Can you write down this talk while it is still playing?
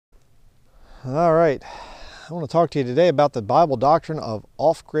All right, I want to talk to you today about the Bible doctrine of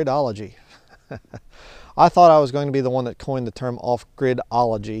off-gridology. I thought I was going to be the one that coined the term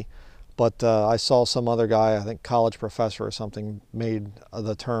off-gridology, but I saw some other guy, I think college professor or something, made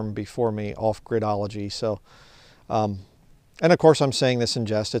the term before me, off-gridology. So, and of course I'm saying this in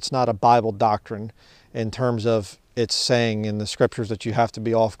jest. It's not a Bible doctrine in terms of it's saying in the scriptures that you have to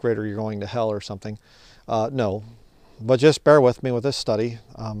be off-grid or you're going to hell or something. No, but just bear with me with this study.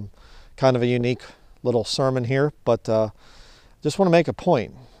 Kind of a unique little sermon here, but just want to make a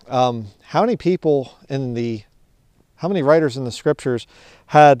point. How many writers in the scriptures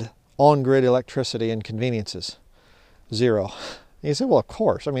had on-grid electricity and conveniences? Zero. And you say, well, of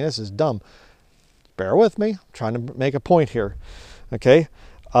course. I mean, this is dumb. Bear with me. I'm trying to make a point here. Okay?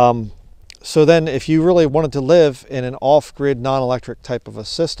 So then if you really wanted to live in an off-grid, non-electric type of a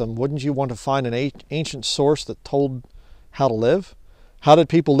system, wouldn't you want to find an ancient source that told how to live? How did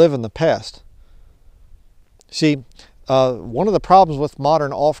people live in the past? See, one of the problems with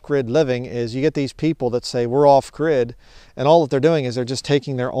modern off-grid living is you get these people that say we're off-grid, and all that they're doing is they're just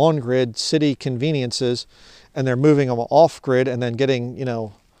taking their on-grid city conveniences and they're moving them off-grid and then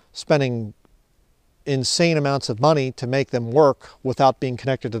getting, spending insane amounts of money to make them work without being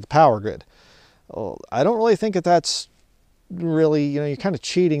connected to the power grid. Well, I don't really think that that's really, you're kind of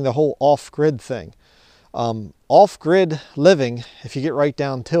cheating the whole off-grid thing. Off-grid living, if you get right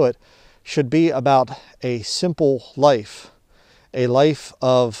down to it, should be about a simple life, a life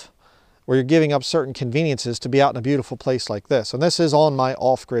of where you're giving up certain conveniences to be out in a beautiful place like this. And this is on my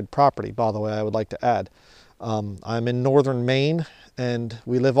off-grid property, by the way, I would like to add. I'm in northern Maine and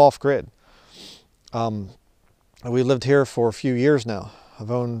we live off-grid. We lived here for a few years now.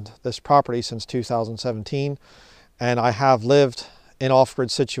 I've owned this property since 2017, and I have lived in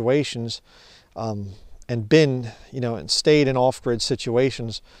off-grid situations and been, and stayed in off-grid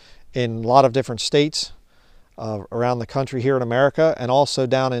situations in a lot of different states around the country here in America, and also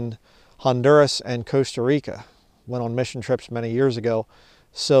down in Honduras and Costa Rica. Went on mission trips many years ago.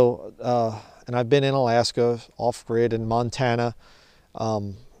 So, and I've been in Alaska, off-grid, in Montana,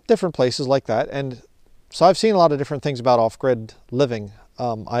 different places like that. And so I've seen a lot of different things about off-grid living.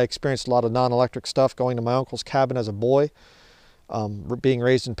 I experienced a lot of non-electric stuff going to my uncle's cabin as a boy, being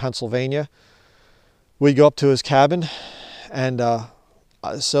raised in Pennsylvania. We'd go up to his cabin, and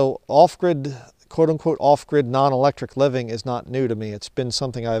so off-grid, quote-unquote off-grid non-electric living is not new to me. It's been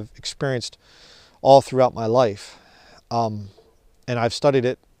something I've experienced all throughout my life, and I've studied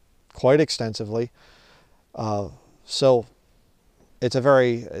it quite extensively. So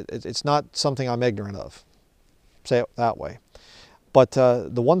it's not something I'm ignorant of, say it that way. But the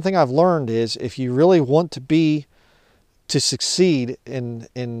one thing I've learned is if you really want to succeed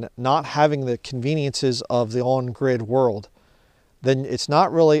in not having the conveniences of the on-grid world, then it's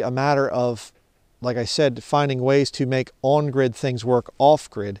not really a matter of, like I said, finding ways to make on-grid things work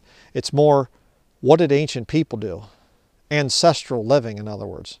off-grid. It's more, what did ancient people do? Ancestral living, in other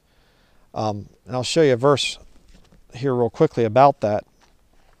words. And I'll show you a verse here real quickly about that.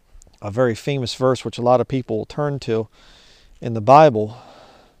 A very famous verse which a lot of people turn to in the Bible.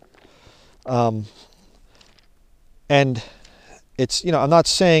 And it's, I'm not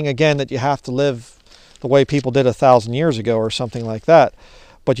saying again that you have to live the way people did 1,000 years ago or something like that,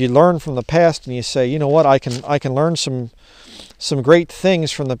 but you learn from the past and you say, you know what, I can learn some great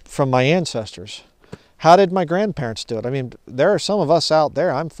things from my ancestors. How did my grandparents do it? I mean, there are some of us out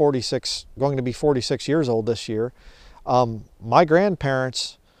there. I'm 46, going to be 46 years old this year. My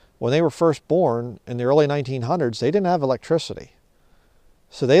grandparents, when they were first born in the early 1900s, they didn't have electricity,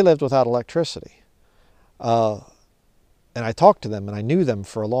 so they lived without electricity. And I talked to them, and I knew them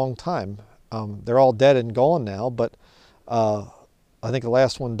for a long time. They're all dead and gone now, but I think the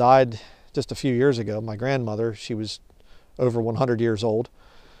last one died just a few years ago. My grandmother, she was over 100 years old.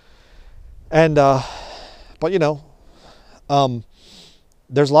 And, but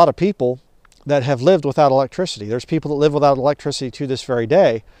there's a lot of people that have lived without electricity. There's people that live without electricity to this very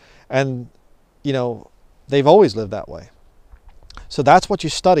day, and, they've always lived that way. So that's what you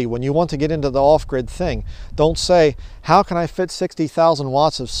study when you want to get into the off-grid thing. Don't say, how can I fit 60,000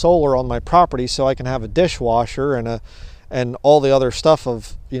 watts of solar on my property so I can have a dishwasher and all the other stuff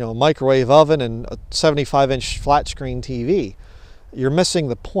of, a microwave oven and a 75-inch flat screen TV. You're missing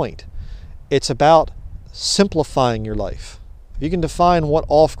the point. It's about simplifying your life. If you can define what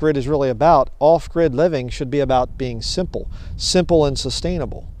off-grid is really about, off-grid living should be about being simple and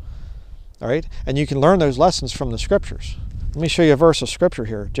sustainable. All right? And you can learn those lessons from the scriptures. Let me show you a verse of scripture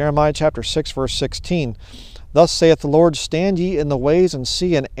here. Jeremiah chapter 6, verse 16. Thus saith the Lord, stand ye in the ways and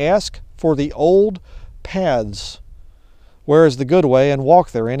see, and ask for the old paths where is the good way, and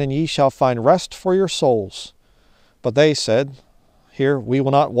walk therein, and ye shall find rest for your souls. But they said, here, we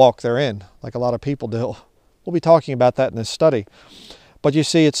will not walk therein, like a lot of people do. We'll be talking about that in this study. But you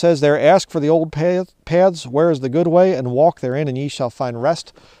see, it says there, ask for the old paths, where is the good way, and walk therein, and ye shall find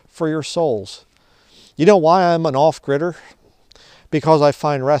rest for your souls. You know why I'm an off-gridder? Because I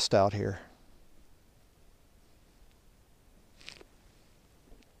find rest out here.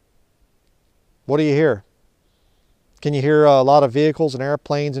 What do you hear? Can you hear a lot of vehicles and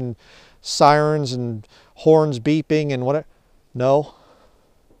airplanes and sirens and horns beeping and whatever? No.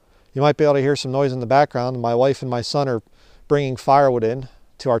 You might be able to hear some noise in the background. My wife and my son are bringing firewood in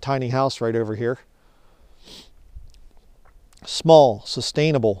to our tiny house right over here. Small,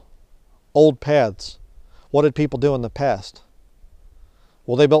 sustainable, old paths. What did people do in the past?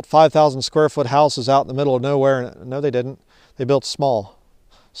 Well, they built 5,000 square foot houses out in the middle of nowhere. No, they didn't. They built small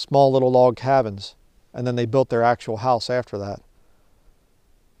little log cabins, and then they built their actual house after that.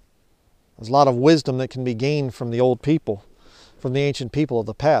 There's a lot of wisdom that can be gained from the old people, from the ancient people of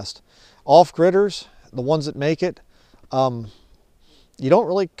the past. Off-gridders, the ones that make it, you don't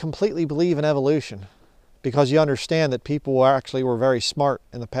really completely believe in evolution, because you understand that people actually were very smart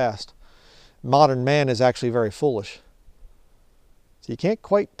in the past. Modern man is actually very foolish. So you can't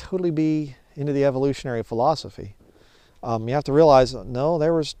quite totally be into the evolutionary philosophy. You have to realize, no,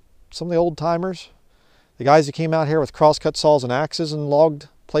 there was some of the old timers, the guys that came out here with crosscut saws and axes and logged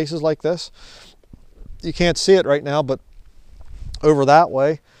places like this. You can't see it right now, but over that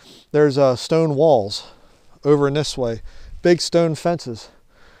way, there's stone walls. Over in this way, big stone fences,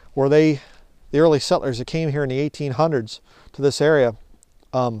 where the early settlers that came here in the 1800s to this area,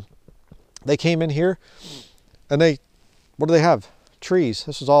 they came in here, and what do they have? Trees.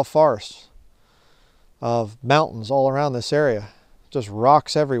 This is all forests. Of mountains all around this area, just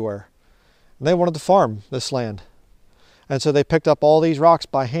rocks everywhere. And they wanted to farm this land. And so they picked up all these rocks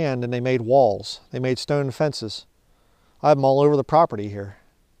by hand and they made walls. They made stone fences. I have them all over the property here.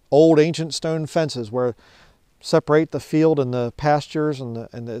 Old ancient stone fences where separate the field and the pastures and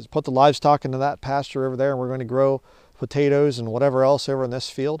put the livestock into that pasture over there, and we're going to grow potatoes and whatever else over in this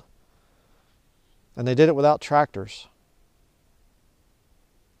field. And they did it without tractors.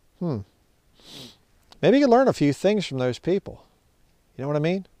 Maybe you can learn a few things from those people. You know what I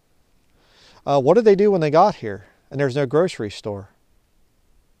mean? What did they do when they got here and there's no grocery store?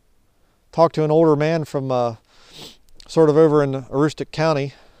 Talked to an older man from sort of over in Aroostook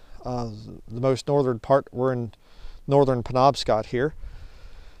County, the most northern part. We're in northern Penobscot here.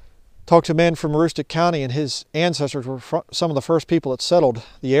 Talked to a man from Aroostook County, and his ancestors were some of the first people that settled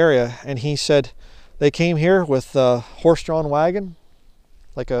the area, and he said they came here with a horse-drawn wagon,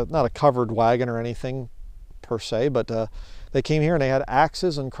 like not a covered wagon or anything per se, but they came here and they had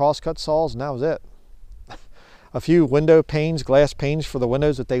axes and crosscut saws, and that was it. A few window panes, glass panes for the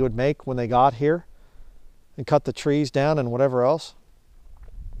windows that they would make when they got here, and cut the trees down and whatever else.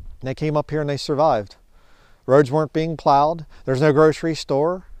 And they came up here and they survived. Roads weren't being plowed. There's no grocery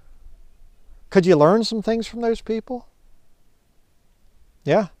store. Could you learn some things from those people?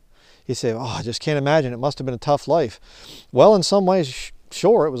 Yeah. You say, oh, I just can't imagine. It must have been a tough life. Well, in some ways,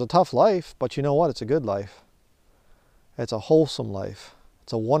 sure, it was a tough life, but you know what? It's a good life. It's a wholesome life.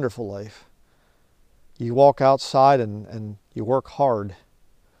 It's a wonderful life. You walk outside and you work hard.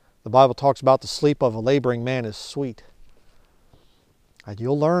 The Bible talks about the sleep of a laboring man is sweet. And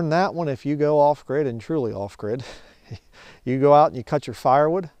you'll learn that one if you go off-grid, and truly off-grid. You go out and you cut your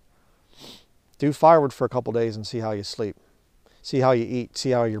firewood. Do firewood for a couple days and see how you sleep. See how you eat.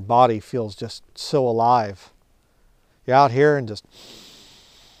 See how your body feels just so alive. You're out here and just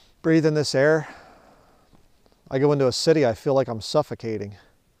breathe in this air. I go into a city, I feel like I'm suffocating.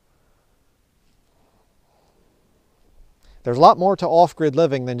 There's a lot more to off-grid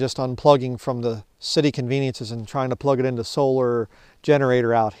living than just unplugging from the city conveniences and trying to plug it into solar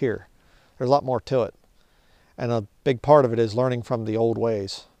generator out here. There's a lot more to it. And a big part of it is learning from the old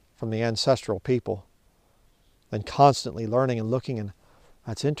ways, from the ancestral people. And constantly learning and looking, and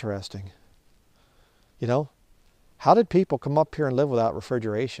that's interesting. You know, how did people come up here and live without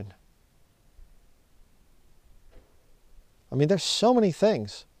refrigeration? I mean, there's so many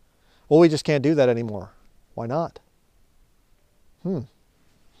things. Well, we just can't do that anymore. Why not? Let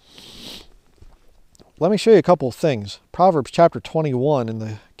me show you a couple of things. Proverbs chapter 21 in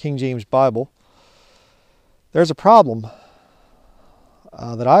the King James Bible. There's a problem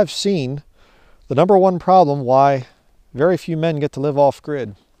that I've seen. The number one problem why very few men get to live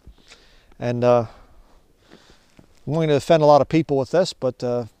off-grid. And I'm going to offend a lot of people with this, but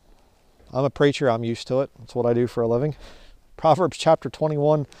I'm a preacher. I'm used to it. That's what I do for a living. Proverbs chapter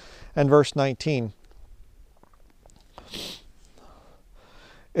 21 and verse 19.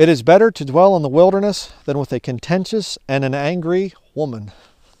 It is better to dwell in the wilderness than with a contentious and an angry woman.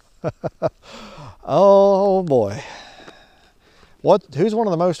 Oh boy. Who's one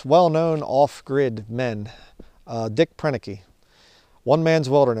of the most well-known off-grid men? Dick Prenneke. One Man's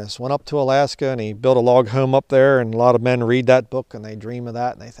Wilderness. Went up to Alaska and he built a log home up there, and a lot of men read that book and they dream of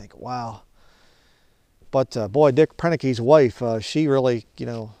that and they think, wow. But boy, Dick Prenneke's wife, she really,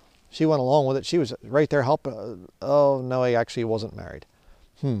 she went along with it. She was right there helping. Oh, no, he actually wasn't married.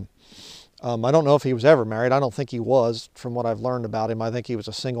 I don't know if he was ever married. I don't think he was, from what I've learned about him. I think he was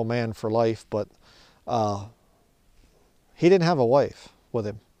a single man for life, but he didn't have a wife with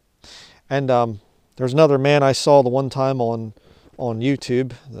him. And there's another man I saw the one time on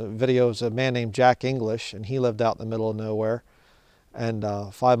YouTube. The video is a man named Jack English, and he lived out in the middle of nowhere and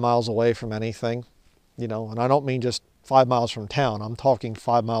 5 miles away from anything, and I don't mean just 5 miles from town. I'm talking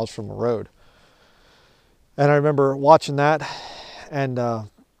 5 miles from the road. And I remember watching that, and I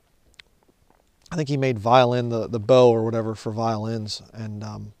think he made violin, the bow or whatever for violins, and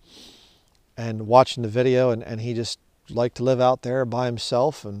watching the video, and he just liked to live out there by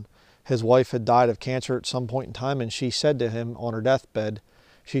himself. And his wife had died of cancer at some point in time, and she said to him on her deathbed,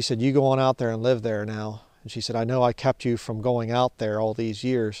 she said, "You go on out there and live there now." And she said, "I know I kept you from going out there all these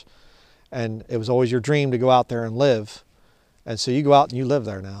years, and it was always your dream to go out there and live, and so you go out and you live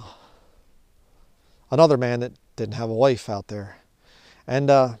there now." Another man that didn't have a wife out there. And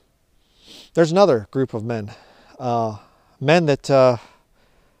there's another group of men that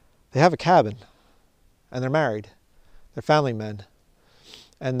they have a cabin and they're married. They're family men,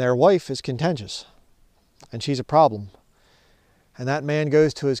 and their wife is contentious and she's a problem. And that man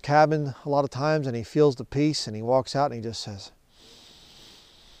goes to his cabin a lot of times and he feels the peace, and he walks out and he just says,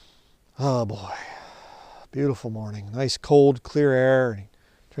 "Oh boy, beautiful morning, nice cold clear air." And he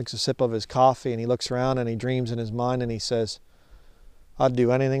drinks a sip of his coffee and he looks around and he dreams in his mind and he says, "I'd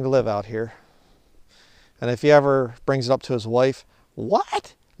do anything to live out here." And if he ever brings it up to his wife,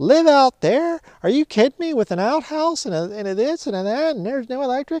 "What? Live out there? Are you kidding me? With an outhouse and a this and a that, and there's no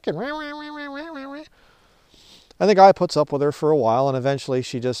electric and rah, rah, rah, rah, rah, rah." And the guy puts up with her for a while, and eventually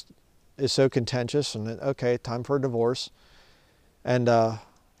she just is so contentious and, okay, time for a divorce. And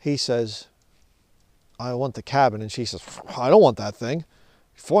he says, "I want the cabin." And she says, "I don't want that thing.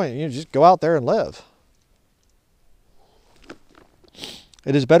 Fine, you just go out there and live."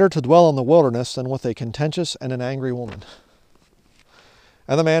 It is better to dwell in the wilderness than with a contentious and an angry woman.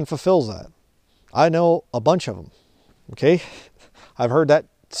 And the man fulfills that. I know a bunch of them, okay? I've heard that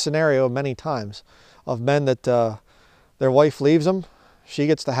scenario many times of men that their wife leaves them. She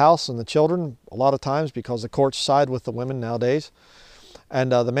gets the house and the children a lot of times because the courts side with the women nowadays.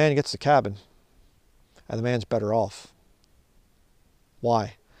 And the man gets the cabin, and the man's better off.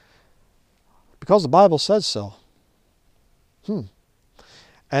 Why? Because the Bible says so.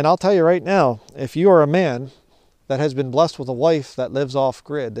 And I'll tell you right now, if you are a man that has been blessed with a wife that lives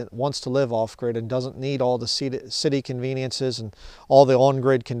off-grid, that wants to live off-grid and doesn't need all the city conveniences and all the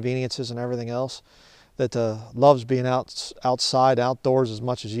on-grid conveniences and everything else, that loves being outside, outdoors as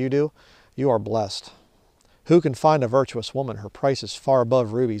much as you do, you are blessed. Who can find a virtuous woman? Her price is far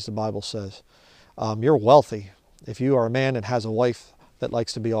above rubies, the Bible says. You're wealthy if you are a man that has a wife that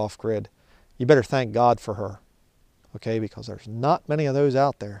likes to be off-grid. You better thank God for her, okay, because there's not many of those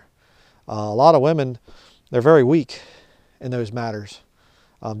out there. A lot of women, they're very weak in those matters.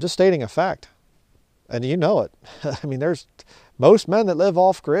 Just stating a fact, and you know it. I mean, there's most men that live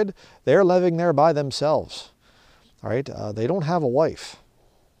off-grid, they're living there by themselves, all right? They don't have a wife.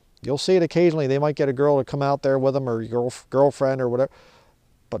 You'll see it occasionally. They might get a girl to come out there with them, or your girlfriend or whatever,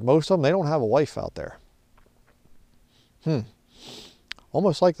 but most of them, they don't have a wife out there.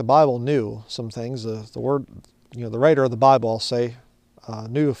 Almost like the Bible knew some things. The word, the writer of the Bible, I'll say,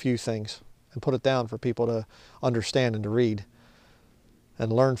 knew a few things and put it down for people to understand and to read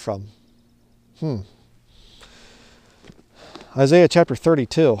and learn from. Isaiah chapter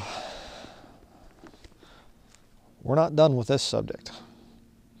 32. We're not done with this subject.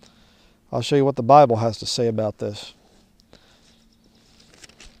 I'll show you what the Bible has to say about this.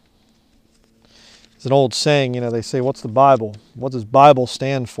 It's an old saying, they say, what's the Bible? What does Bible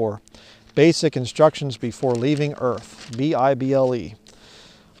stand for? Basic instructions before leaving earth. B-I-B-L-E.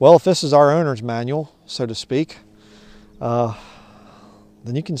 Well, if this is our owner's manual, so to speak, then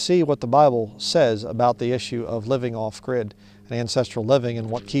you can see what the Bible says about the issue of living off-grid and ancestral living and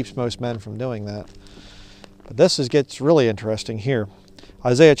what keeps most men from doing that. But this gets really interesting here.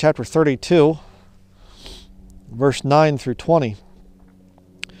 Isaiah chapter 32, verse 9 through 20.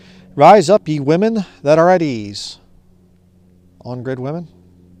 Rise up, ye women that are at ease. On-grid women.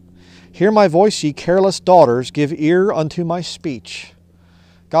 Hear my voice, ye careless daughters, give ear unto my speech.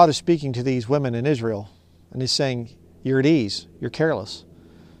 God is speaking to these women in Israel, and He's saying, you're at ease, you're careless.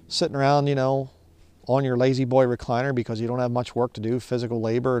 Sitting around, you know, on your lazy boy recliner because you don't have much work to do, physical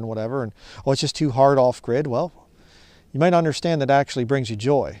labor and whatever, and oh, it's just too hard off-grid. Well, you might understand that actually brings you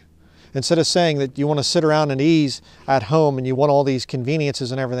joy. Instead of saying that you want to sit around and ease at home and you want all these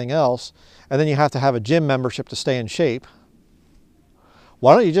conveniences and everything else, and then you have to have a gym membership to stay in shape,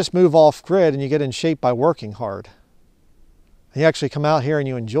 why don't you just move off-grid and you get in shape by working hard? And you actually come out here and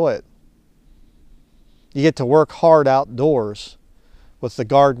you enjoy it. You get to work hard outdoors with the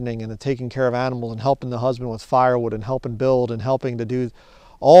gardening and the taking care of animals and helping the husband with firewood and helping build and helping to do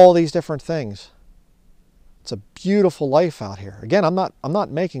all these different things. It's a beautiful life out here. Again, I'm not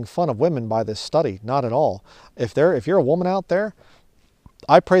making fun of women by this study, not at all. If you're a woman out there,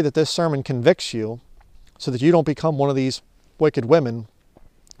 I pray that this sermon convicts you so that you don't become one of these wicked women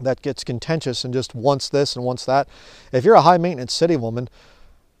that gets contentious and just wants this and wants that. If you're a high maintenance city woman,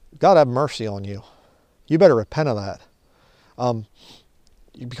 God have mercy on you. You better repent of that.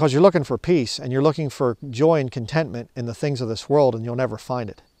 Because you're looking for peace and you're looking for joy and contentment in the things of this world, and you'll never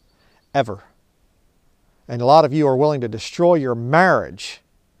find it. Ever. And a lot of you are willing to destroy your marriage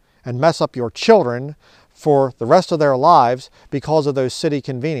and mess up your children for the rest of their lives because of those city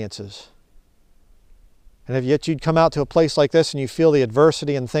conveniences. And if yet you'd come out to a place like this and you feel the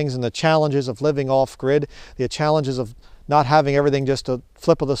adversity and things and the challenges of living off-grid, the challenges of not having everything just a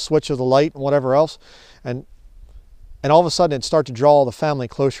flip of the switch of the light and whatever else, and all of a sudden it'd start to draw the family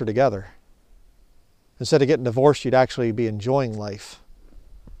closer together. Instead of getting divorced, you'd actually be enjoying life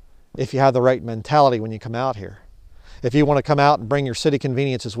if you have the right mentality when you come out here. If you want to come out and bring your city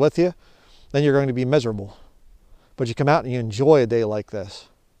conveniences with you, then you're going to be miserable. But you come out and you enjoy a day like this.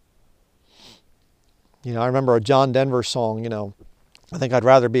 You know, I remember a John Denver song, you know, I think I'd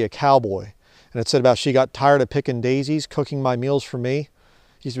rather be a cowboy. And it said about she got tired of picking daisies, cooking my meals for me.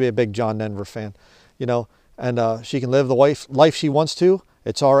 Used to be a big John Denver fan, you know, and she can live the life she wants to.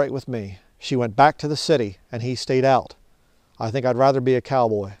 It's all right with me. She went back to the city and he stayed out. I think I'd rather be a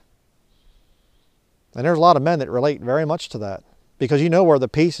cowboy. And there's a lot of men that relate very much to that, because you know where the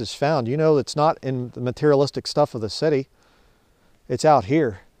peace is found. You know it's not in the materialistic stuff of the city. It's out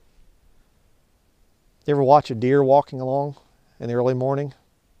here. You ever watch a deer walking along in the early morning?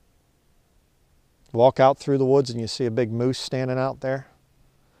 Walk out through the woods and you see a big moose standing out there,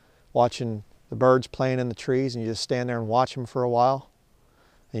 watching the birds playing in the trees, and you just stand there and watch them for a while.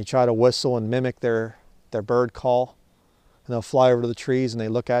 And you try to whistle and mimic their bird call, and they'll fly over to the trees and they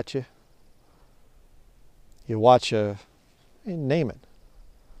look at you. You watch name it.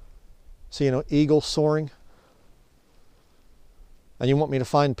 See, you know, eagle soaring. And you want me to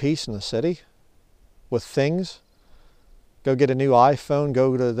find peace in the city with things? Go get a new iPhone,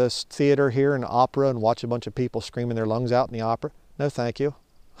 go to this theater here in opera and watch a bunch of people screaming their lungs out in the opera? No, thank you.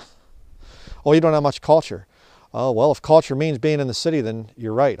 Oh, you don't have much culture. Oh, well, if culture means being in the city, then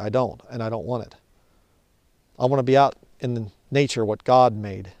you're right. I don't, and I don't want it. I want to be out in the nature, what God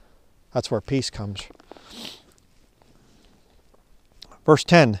made. That's where peace comes. Verse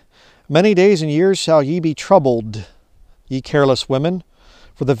 10, many days and years shall ye be troubled, ye careless women,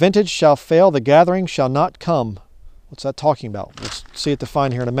 for the vintage shall fail, the gathering shall not come. What's that talking about? We'll see it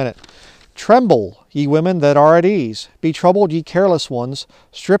defined here in a minute. Tremble, ye women that are at ease. Be troubled, ye careless ones.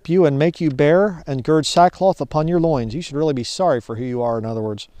 Strip you and make you bare, and gird sackcloth upon your loins. You should really be sorry for who you are, in other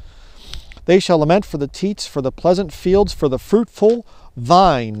words. They shall lament for the teats, for the pleasant fields, for the fruitful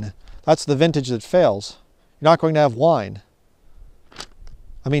vine. That's the vintage that fails. You're not going to have wine.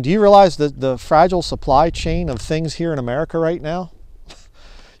 I mean, do you realize the fragile supply chain of things here in America right now?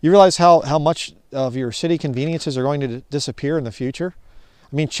 You realize how much of your city conveniences are going to disappear in the future?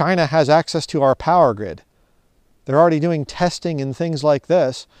 I mean, China has access to our power grid. They're already doing testing and things like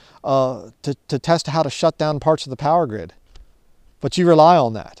this to test how to shut down parts of the power grid. But you rely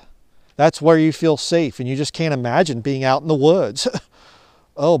on that. That's where you feel safe, and you just can't imagine being out in the woods.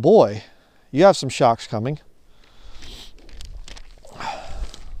 Oh boy, you have some shocks coming.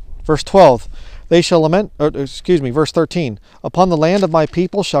 Verse 12, they shall lament, verse 13, upon the land of my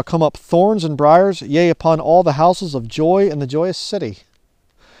people shall come up thorns and briars, yea, upon all the houses of joy in the joyous city.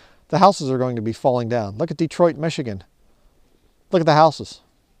 The houses are going to be falling down. Look at Detroit, Michigan. Look at the houses.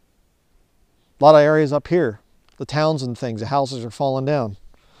 A lot of areas up here, the towns and things, the houses are falling down.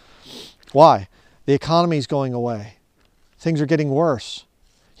 Why? The economy is going away. Things are getting worse.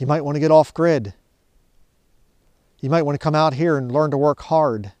 You might want to get off grid. You might want to come out here and learn to work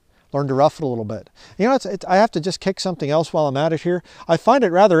hard. Learn to rough it a little bit. You know, I have to just kick something else while I'm at it here. I find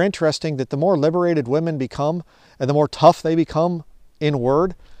it rather interesting that the more liberated women become and the more tough they become in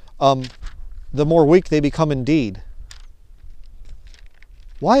word, the more weak they become indeed.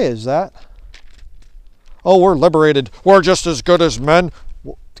 Why is that? Oh, we're liberated. We're just as good as men.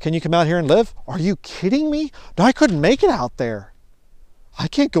 Can you come out here and live? Are you kidding me? No, I couldn't make it out there. I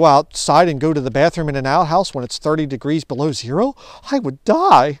can't go outside and go to the bathroom in an outhouse when it's 30 degrees below zero. I would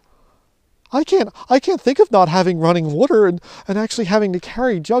die. I can't think of not having running water and actually having to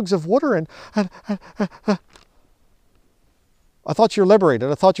carry jugs of water and I thought you're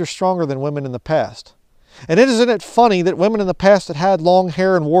liberated. I thought you're stronger than women in the past. And isn't it funny that women in the past that had long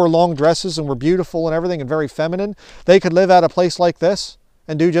hair and wore long dresses and were beautiful and everything and very feminine, they could live at a place like this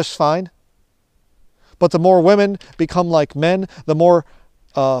and do just fine? But the more women become like men, the more,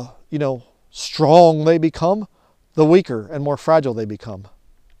 strong they become, the weaker and more fragile they become.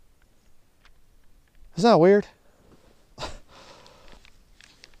 Isn't that weird?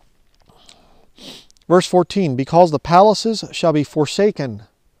 Verse 14, because the palaces shall be forsaken.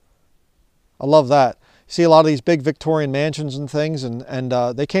 I love that. You see a lot of these big Victorian mansions and things, and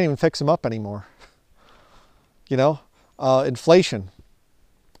they can't even fix them up anymore. Inflation,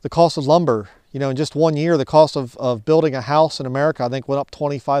 the cost of lumber. In just 1 year, the cost of building a house in America, I think, went up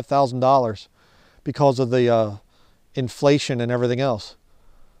 $25,000 because of the inflation and everything else.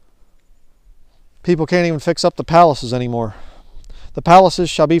 People can't even fix up the palaces anymore. The palaces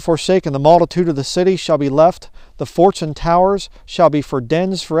shall be forsaken, the multitude of the cities shall be left, the forts and towers shall be for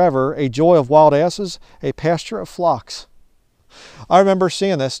dens forever, a joy of wild asses, a pasture of flocks. I remember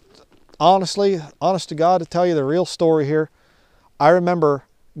seeing this. Honestly, honest to God, to tell you the real story here, I remember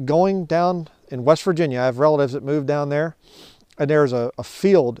going down in West Virginia. I have relatives that moved down there, and there's a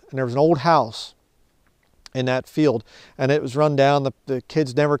field, and there was an old house in that field, and it was run down. The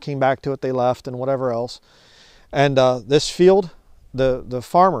kids never came back to it. They left and whatever else. And this field, the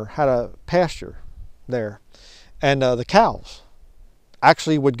farmer had a pasture there, and the cows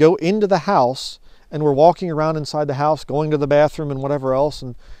actually would go into the house and were walking around inside the house, going to the bathroom and whatever else.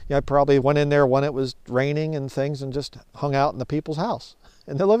 And I probably went in there when it was raining and things and just hung out in the people's house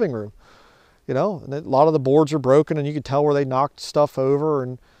in the living room. And a lot of the boards are broken, and you could tell where they knocked stuff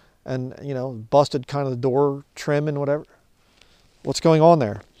over and busted kind of the door trim and whatever. What's going on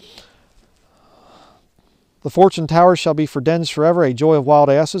there? The forts and towers shall be for dens forever, a joy of wild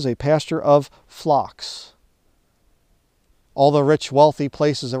asses, a pasture of flocks. All the rich, wealthy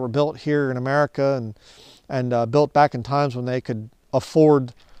places that were built here in America and built back in times when they could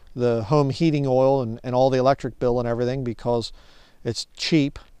afford the home heating oil and all the electric bill and everything because it's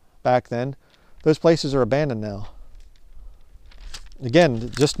cheap back then, those places are abandoned now. Again,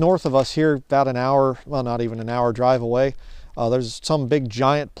 just north of us here, about an hour, well, not even an hour drive away, there's some big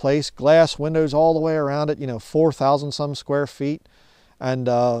giant place, glass windows all the way around it, 4,000 some square feet, and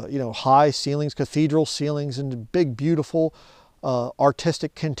high ceilings, cathedral ceilings, and big, beautiful,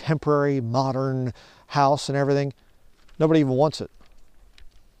 artistic, contemporary, modern house and everything. Nobody even wants it.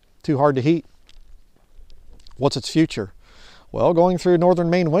 Too hard to heat. What's its future? Well, going through northern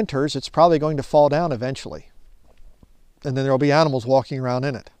Maine winters, it's probably going to fall down eventually. And then there will be animals walking around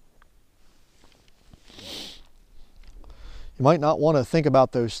in it. You might not want to think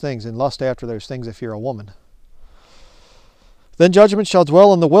about those things and lust after those things if you're a woman. Then judgment shall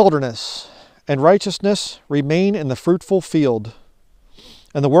dwell in the wilderness, and righteousness remain in the fruitful field.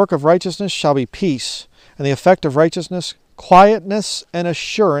 And the work of righteousness shall be peace, and the effect of righteousness, quietness and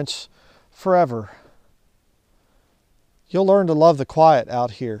assurance forever. You'll learn to love the quiet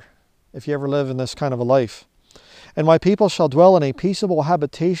out here if you ever live in this kind of a life. And my people shall dwell in a peaceable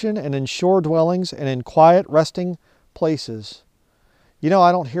habitation, and in sure dwellings, and in quiet resting places. I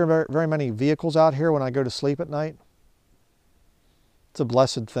don't hear very many vehicles out here when I go to sleep at night. It's a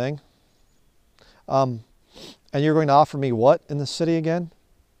blessed thing. And you're going to offer me what in the city again?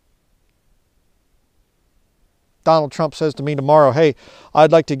 Donald Trump says to me tomorrow, hey,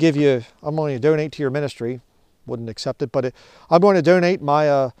 I'd like to give you, I'm going to donate to your ministry. Wouldn't accept it, but I'm going to donate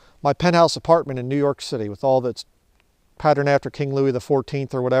my my penthouse apartment in New York City with all that's patterned after King Louis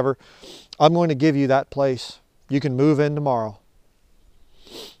XIV or whatever. I'm going to give you that place. You can move in tomorrow.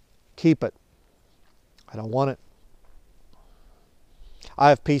 Keep it. I don't want it. I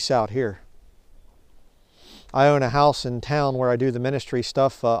have peace out here. I own a house in town where I do the ministry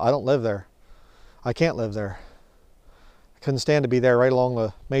stuff. I don't live there. I can't live there. I couldn't stand to be there right along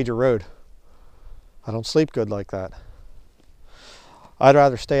the major road. I don't sleep good like that. I'd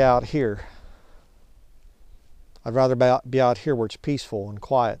rather stay out here. I'd rather be out here where it's peaceful and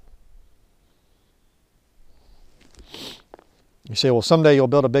quiet. You say, well, someday you'll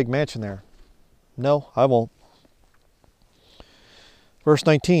build a big mansion there. No, I won't. Verse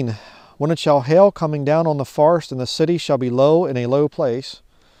 19, when it shall hail coming down on the forest, and the city shall be low in a low place,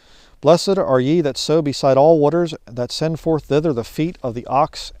 Blessed are ye that sow beside all waters, that send forth thither the feet of the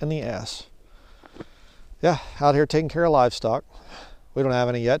ox and the ass. Yeah, out here taking care of livestock. We don't have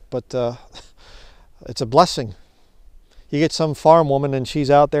any yet, but it's a blessing. You get some farm woman and she's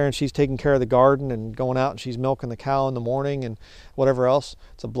out there and she's taking care of the garden and going out and she's milking the cow in the morning and whatever else.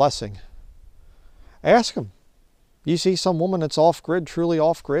 It's a blessing. Ask them. You see some woman that's off-grid, truly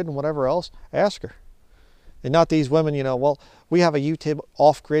off-grid and whatever else, ask her. And not these women, you know, well, we have a YouTube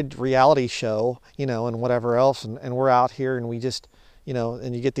off-grid reality show, you know, and whatever else, and we're out here and we just, you know,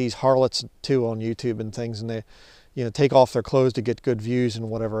 and you get these harlots too on YouTube and things, and they, you know, take off their clothes to get good views and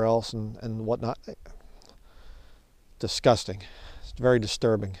whatever else and whatnot. Disgusting. It's very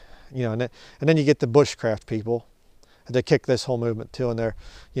disturbing, you know, and then you get the bushcraft people. They kick this whole movement too, and they're,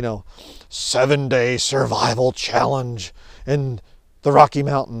 you know, 7-day survival challenge in the Rocky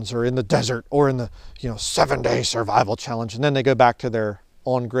Mountains or in the desert or in the, you know, 7-day survival challenge, and then they go back to their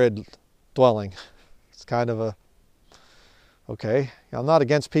on-grid dwelling. It's kind of a, okay, I'm not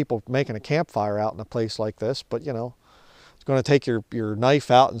against people making a campfire out in a place like this, but you know, it's going to take your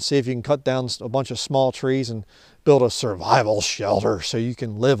knife out and see if you can cut down a bunch of small trees and build a survival shelter so you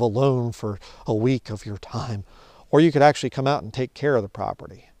can live alone for a week of your time. Or you could actually come out and take care of the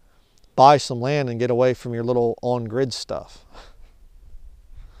property. Buy some land and get away from your little on-grid stuff.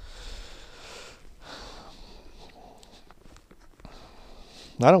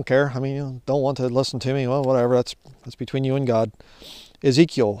 I don't care. I mean, you don't want to listen to me. Well, whatever. That's between you and God.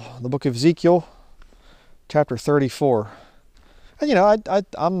 Ezekiel, the book of Ezekiel, chapter 34. And you know,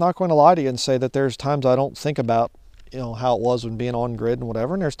 I'm not going to lie to you and say that there's times I don't think about, you know, how it was when being on grid and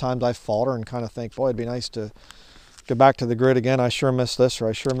whatever. And there's times I falter and kind of think, boy, it'd be nice to go back to the grid again. I sure miss this or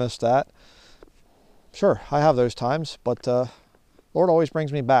I sure miss that. Sure, I have those times, but Lord always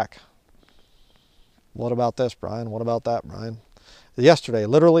brings me back. What about this, Brian? What about that, Brian? Yesterday,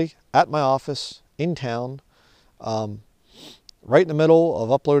 literally at my office in town, right in the middle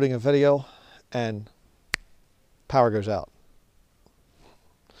of uploading a video, and power goes out.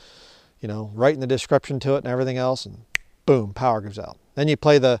 You know, right in the description to it and everything else, and boom, power goes out. Then you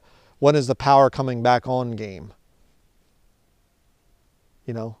play the when is the power coming back on game.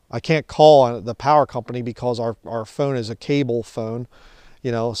 You know, I can't call the power company because our phone is a cable phone,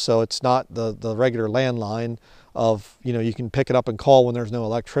 you know, so it's not the regular landline of, you know, you can pick it up and call when there's no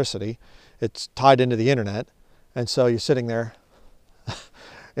electricity. It's tied into the internet. And so you're sitting there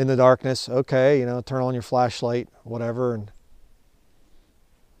in the darkness, okay, you know, turn on your flashlight, whatever, and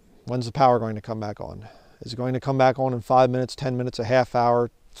when's the power going to come back on? Is it going to come back on in 5 minutes, 10 minutes, a half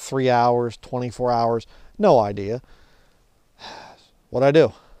hour, 3 hours, 24 hours? No idea. What'd I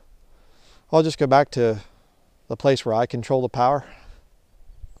do? I'll just go back to the place where I control the power.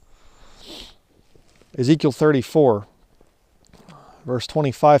 Ezekiel 34, verse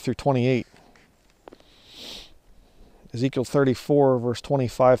 25 through 28. Ezekiel 34, verse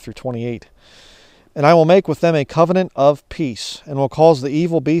 25 through 28. And I will make with them a covenant of peace, and will cause the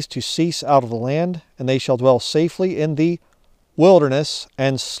evil beast to cease out of the land, and they shall dwell safely in the wilderness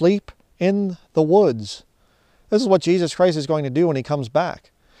and sleep in the woods. This is what Jesus Christ is going to do when he comes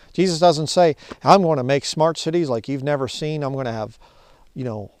back. Jesus doesn't say, I'm going to make smart cities like you've never seen. I'm going to have, you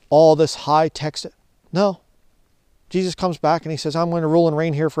know, all this high-tech stuff. No. Jesus comes back and he says, I'm going to rule and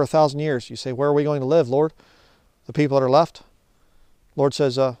reign here for 1,000 years. You say, where are we going to live, Lord? The people that are left? Lord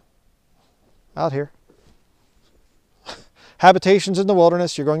says, out here. Habitations in the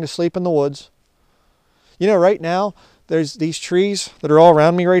wilderness. You're going to sleep in the woods. You know, right now, there's these trees that are all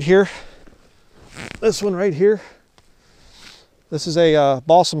around me right here. This one right here. This is a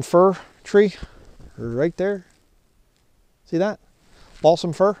balsam fir tree right there. See that?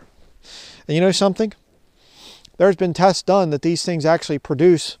 Balsam fir. And you know something? There's been tests done that these things actually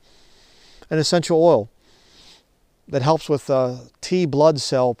produce an essential oil that helps with T blood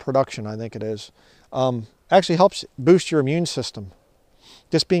cell production, I think it is. Actually helps boost your immune system.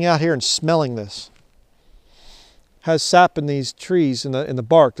 Just being out here and smelling this. Has sap in these trees, in the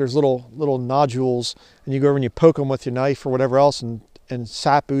bark. There's little nodules, and you go over and you poke them with your knife or whatever else, and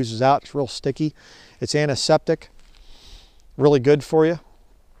sap oozes out. It's real sticky. It's antiseptic. Really good for you.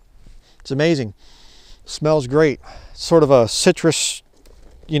 It's amazing. Smells great. Sort of a citrus,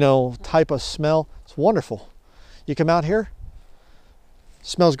 you know, type of smell. It's wonderful. You come out here,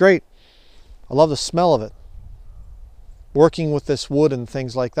 smells great. I love the smell of it. Working with this wood and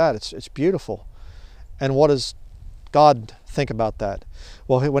things like that, it's beautiful. And what does God think about that?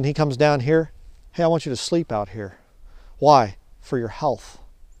 Well, when he comes down here, hey, I want you to sleep out here. Why? For your health.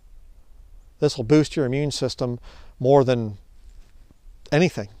 This will boost your immune system more than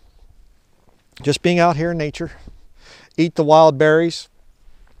anything. Just being out here in nature, eat the wild berries,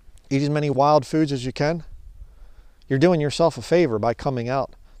 Eat as many wild foods as you can. You're doing yourself a favor by coming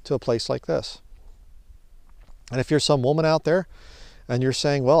out to a place like this. And if you're some woman out there and you're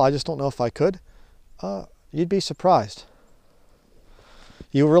saying, well, I just don't know if I could, you'd be surprised.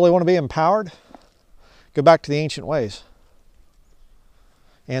 You really want to be empowered? Go back to the ancient ways,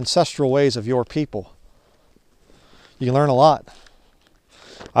 ancestral ways of your people. You can learn a lot.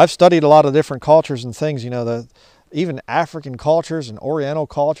 I've studied a lot of different cultures and things, even African cultures and Oriental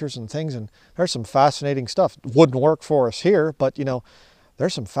cultures and things, and there's some fascinating stuff. Wouldn't work for us here, but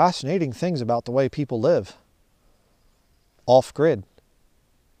there's some fascinating things about the way people live. Off-grid.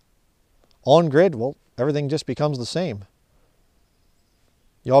 On-grid, well, everything just becomes the same.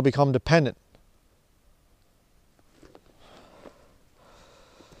 You all become dependent.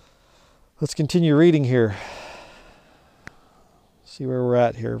 Let's continue reading here. See where we're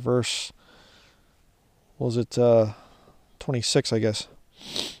at here. Verse, what was it, 26, I guess.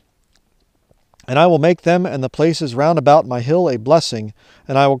 And I will make them and the places round about my hill a blessing,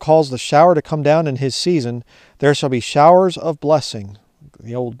 and I will cause the shower to come down in his season. There shall be showers of blessing,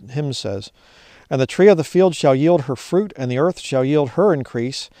 the old hymn says. And the tree of the field shall yield her fruit, and the earth shall yield her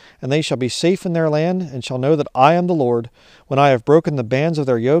increase, and they shall be safe in their land, and shall know that I am the Lord, when I have broken the bands of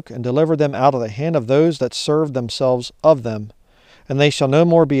their yoke, and delivered them out of the hand of those that served themselves of them. And they shall no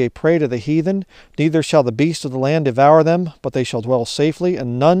more be a prey to the heathen, neither shall the beasts of the land devour them, but they shall dwell safely,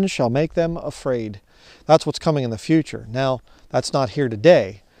 and none shall make them afraid. That's what's coming in the future. Now, that's not here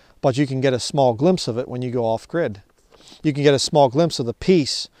today, but you can get a small glimpse of it when you go off-grid. You can get a small glimpse of the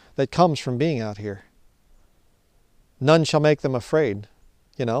peace that comes from being out here. None shall make them afraid,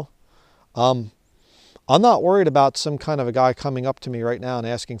 I'm not worried about some kind of a guy coming up to me right now and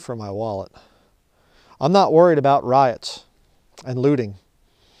asking for my wallet. I'm not worried about riots and looting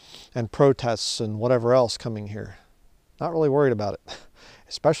and protests and whatever else coming here. Not really worried about it,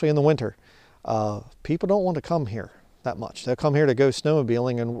 especially in the winter. People don't want to come here that much. They'll come here to go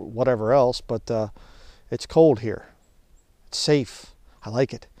snowmobiling and whatever else, but it's cold here. It's safe. I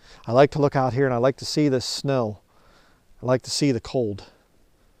like it. I like to look out here and I like to see the snow. I like to see the cold.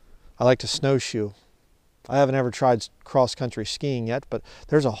 I like to snowshoe. I haven't ever tried cross-country skiing yet, but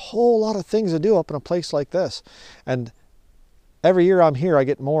there's a whole lot of things to do up in a place like this. And every year I'm here, I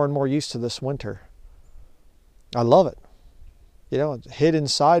get more and more used to this winter. I love it. Hid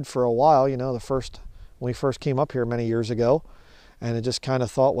inside for a while, when we first came up here many years ago. And I just kind of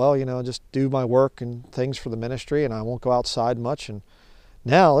thought, well, just do my work and things for the ministry, and I won't go outside much. And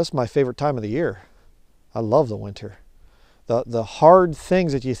now, this is my favorite time of the year. I love the winter. The hard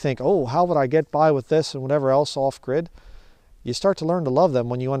things that you think, oh, how would I get by with this and whatever else off-grid? You start to learn to love them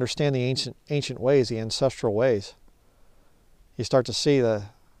when you understand the ancient ways, the ancestral ways. You start to see the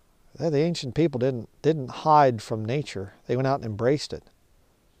ancient people didn't hide from nature. They went out and embraced it.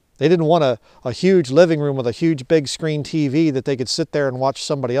 They didn't want a huge living room with a huge big screen TV that they could sit there and watch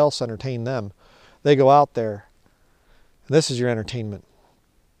somebody else entertain them. They go out there, and this is your entertainment.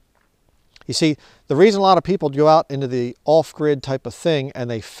 You see, the reason a lot of people go out into the off-grid type of thing and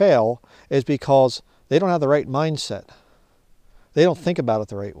they fail is because they don't have the right mindset. They don't think about it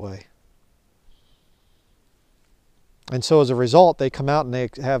the right way. And so as a result, they come out and they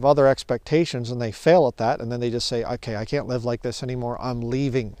have other expectations and they fail at that, and then they just say, okay, I can't live like this anymore. I'm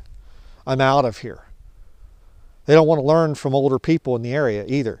leaving. I'm out of here. They don't want to learn from older people in the area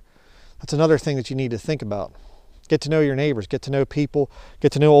either. That's another thing that you need to think about. Get to know your neighbors, get to know people,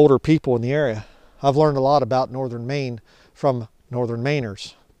 get to know older people in the area. I've learned a lot about northern Maine from northern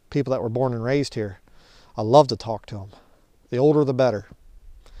Mainers, people that were born and raised here. I love to talk to them. The older the better.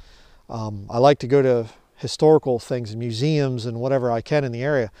 I like to go to historical things, museums and whatever I can in the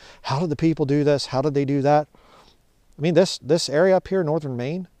area. How did the people do this? How did they do that? I mean, this area up here, northern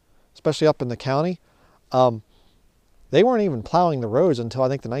Maine, especially up in the county, they weren't even plowing the roads until I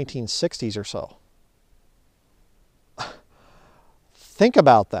think the 1960s or so. Think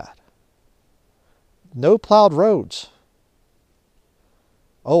about that. No plowed roads.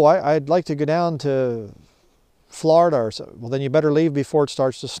 Oh, I'd like to go down to Florida or so. Well, then you better leave before it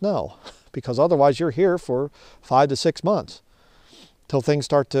starts to snow, because otherwise you're here for 5 to 6 months till things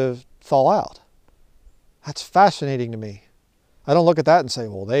start to thaw out. That's fascinating to me. I don't look at that and say,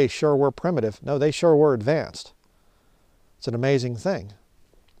 well, they sure were primitive. No, they sure were advanced. It's an amazing thing.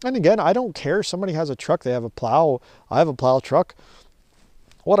 And again, I don't care. Somebody has a truck, they have a plow. I have a plow truck.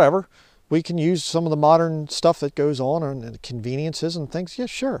 Whatever. We can use some of the modern stuff that goes on and conveniences and things. Yeah,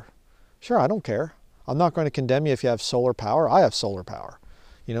 sure. Sure, I don't care. I'm not going to condemn you if you have solar power. I have solar power,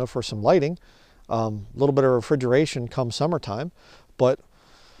 for some lighting. A little bit of refrigeration come summertime. But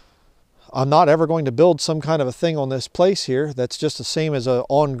I'm not ever going to build some kind of a thing on this place here that's just the same as an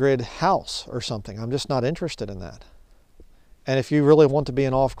on-grid house or something. I'm just not interested in that. And if you really want to be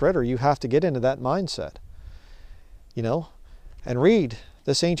an off-gridder, you have to get into that mindset, you know, and read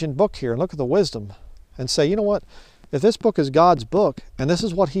this ancient book here and look at the wisdom and say, you know what, if this book is God's book and this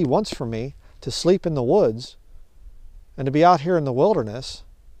is what he wants from me, to sleep in the woods and to be out here in the wilderness,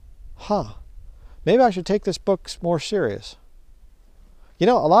 maybe I should take this book more serious. You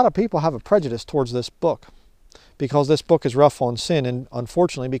know, a lot of people have a prejudice towards this book because this book is rough on sin, and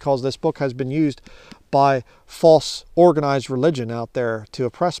unfortunately because this book has been used by false organized religion out there to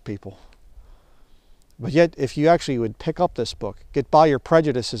oppress people. But yet, if you actually would pick up this book, get by your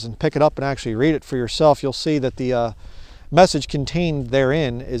prejudices and pick it up and actually read it for yourself, you'll see that the message contained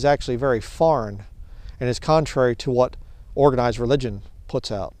therein is actually very foreign and is contrary to what organized religion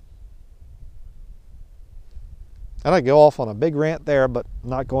puts out. And I go off on a big rant there, but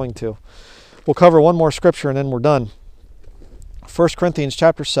I'm not going to. We'll cover one more scripture and then we're done. 1 Corinthians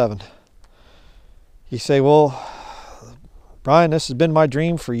chapter 7. You say, well, Brian, this has been my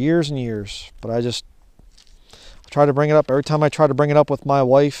dream for years and years, but I try to bring it up. Every time I try to bring it up with my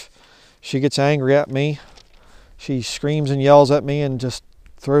wife, she gets angry at me. She screams and yells at me and just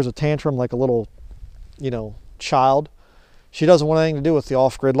throws a tantrum like a little, you know, child. She doesn't want anything to do with the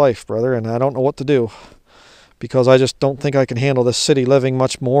off-grid life, brother, and I don't know what to do because I just don't think I can handle this city living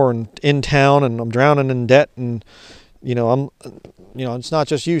much more and in town, and I'm drowning in debt, and it's not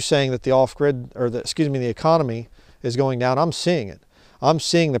just you saying that the off-grid or the economy is going down. I'm seeing it. I'm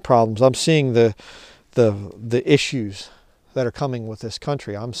seeing the problems. I'm seeing the issues that are coming with this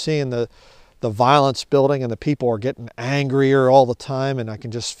country. I'm seeing the violence building, and the people are getting angrier all the time, and I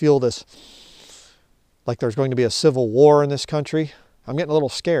can just feel this, like there's going to be a civil war in this country. I'm getting a little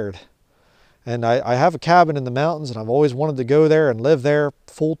scared. And I have a cabin in the mountains, and I've always wanted to go there and live there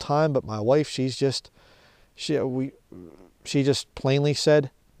full time, but my wife, she just plainly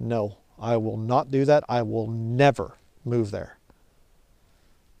said, no, I will not do that. I will never move there.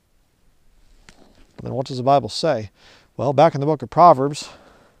 Then what does the Bible say? Well, back in the book of Proverbs,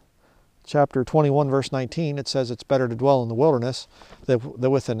 chapter 21, verse 19, it says it's better to dwell in the wilderness than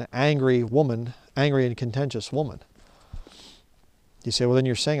with an angry and contentious woman. You say, well, then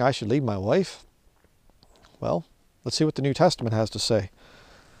you're saying I should leave my wife? Well, let's see what the New Testament has to say.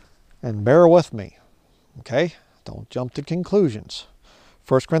 And bear with me, okay? Don't jump to conclusions.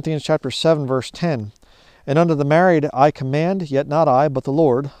 1 Corinthians chapter 7, verse 10. And unto the married I command, yet not I, but the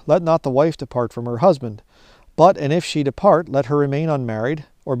Lord, let not the wife depart from her husband. But, and if she depart, let her remain unmarried,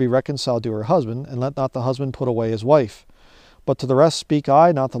 or be reconciled to her husband, and let not the husband put away his wife. But to the rest speak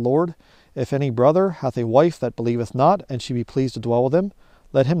I, not the Lord. If any brother hath a wife that believeth not, and she be pleased to dwell with him,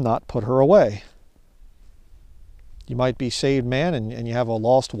 let him not put her away. You might be a saved man, and you have a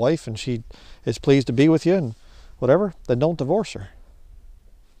lost wife, and she is pleased to be with you, and whatever, then don't divorce her.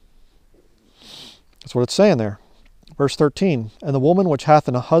 That's what it's saying there. Verse 13, and the woman which hath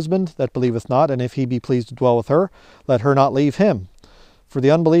a husband that believeth not, and if he be pleased to dwell with her, let her not leave him. For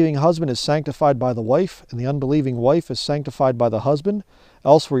the unbelieving husband is sanctified by the wife, and the unbelieving wife is sanctified by the husband.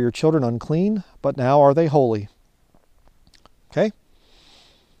 Else were your children unclean, but now are they holy. Okay?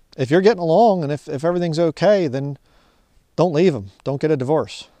 If you're getting along, and if everything's okay, then don't leave them. Don't get a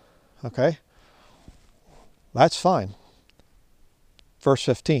divorce. Okay? That's fine. Verse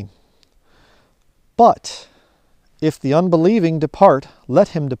 15. But if the unbelieving depart, let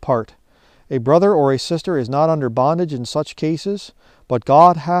him depart. A brother or a sister is not under bondage in such cases, but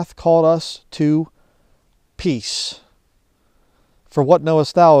God hath called us to peace. For what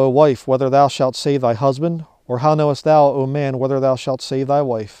knowest thou, O wife, whether thou shalt save thy husband? Or how knowest thou, O man, whether thou shalt save thy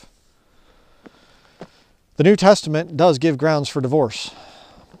wife? The New Testament does give grounds for divorce.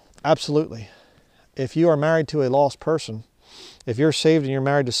 Absolutely. If you are married to a lost person, if you're saved and you're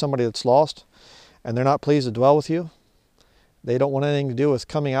married to somebody that's lost, and they're not pleased to dwell with you, they don't want anything to do with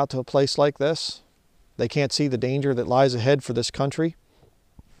coming out to a place like this, they can't see the danger that lies ahead for this country,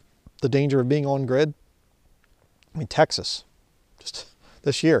 the danger of being on grid. I mean, Texas, just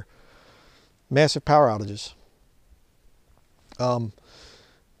this year, massive power outages. Didn't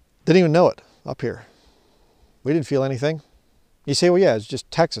even know it up here. We didn't feel anything. You say, well, yeah, it's just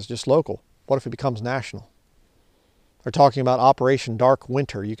Texas, just local. What if it becomes national? They're talking about Operation Dark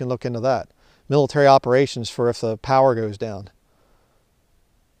Winter. You can look into that. Military operations for if the power goes down.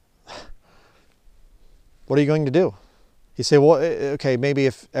 What are you going to do? You say, well, okay, maybe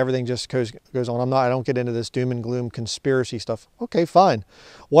if everything just goes on. I don't get into this doom and gloom conspiracy stuff. Okay, fine.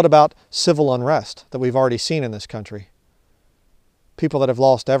 What about civil unrest that we've already seen in this country? People that have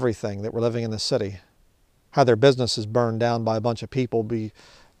lost everything that were living in the city, had their businesses burned down by a bunch of people, be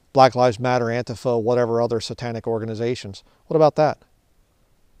Black Lives Matter, Antifa, whatever other satanic organizations. What about that?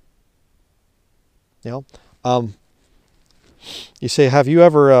 You know, you say, have you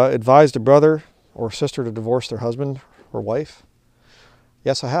ever advised a brother or sister to divorce their husband or wife?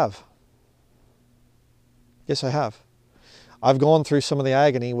 Yes, I have. Yes, I have. I've gone through some of the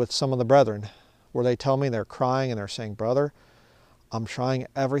agony with some of the brethren where they tell me they're crying and they're saying, brother, I'm trying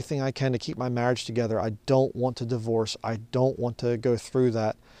everything I can to keep my marriage together. I don't want to divorce. I don't want to go through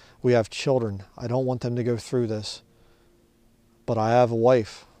that. We have children. I don't want them to go through this. But I have a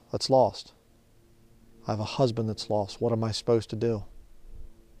wife that's lost. I have a husband that's lost. What am I supposed to do?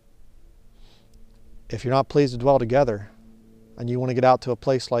 If you're not pleased to dwell together and you want to get out to a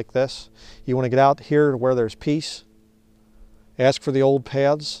place like this, you want to get out here where there's peace, ask for the old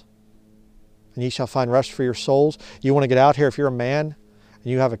paths, and ye shall find rest for your souls. You want to get out here if you're a man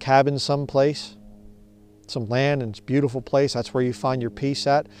and you have a cabin someplace, some land, and it's a beautiful place, that's where you find your peace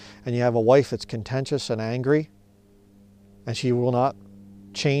at, and you have a wife that's contentious and angry, and she will not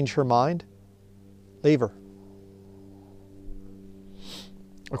change her mind, leave her.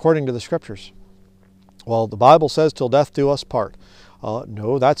 According to the scriptures. Well, the Bible says, till death do us part.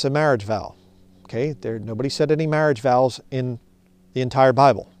 No, that's a marriage vow. Okay, nobody said any marriage vows in the entire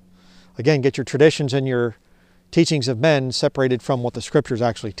Bible. Again, get your traditions and your teachings of men separated from what the scriptures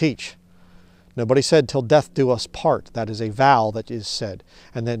actually teach. Nobody said, till death do us part. That is a vow that is said.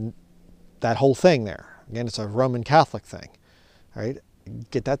 And then that whole thing there. Again, it's a Roman Catholic thing. All right?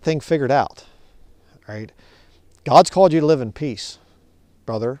 Get that thing figured out. All right? God's called you to live in peace,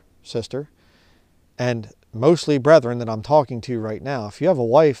 brother, sister, and mostly brethren that I'm talking to right now. If you have a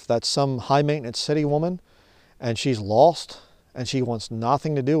wife that's some high-maintenance city woman and she's lost and she wants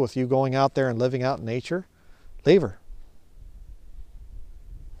nothing to do with you going out there and living out in nature, leave her.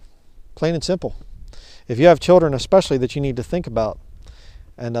 Plain and simple. If you have children especially that you need to think about,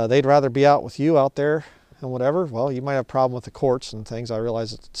 and they'd rather be out with you out there and whatever, well, you might have a problem with the courts and things. I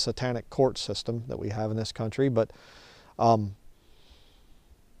realize it's a satanic court system that we have in this country, but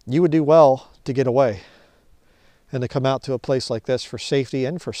you would do well to get away and to come out to a place like this for safety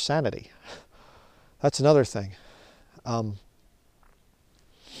and for sanity. That's another thing.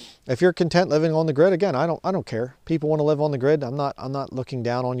 If you're content living on the grid, again, I don't care. People want to live on the grid. I'm not looking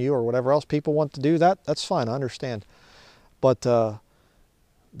down on you or whatever else. People want to do that. That's fine. I understand. But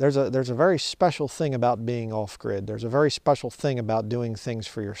there's a very special thing about being off grid. There's a very special thing about doing things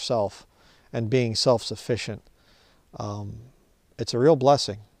for yourself and being self-sufficient. It's a real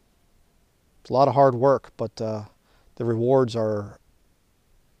blessing. It's a lot of hard work, but the rewards are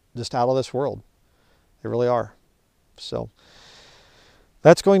just out of this world. They really are. So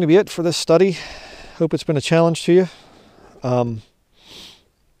that's going to be it for this study. Hope it's been a challenge to you.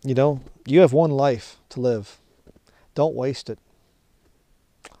 You know, you have one life to live. Don't waste it.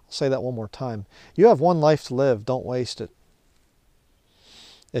 I'll say that one more time. You have one life to live. Don't waste it.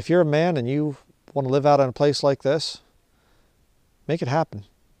 If you're a man and you want to live out in a place like this, make it happen.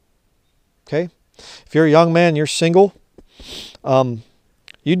 Okay? If you're a young man, you're single,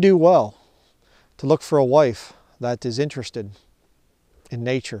 you do well to look for a wife that is interested in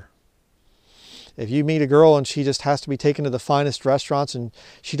nature. If you meet a girl and she just has to be taken to the finest restaurants and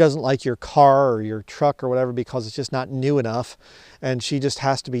she doesn't like your car or your truck or whatever because it's just not new enough and she just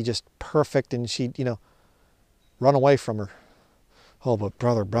has to be just perfect and she, you know, run away from her. Oh, but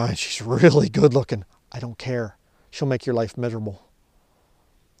Brother Brian, she's really good looking. I don't care. She'll make your life miserable.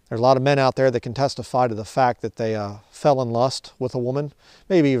 There's a lot of men out there that can testify to the fact that they fell in lust with a woman,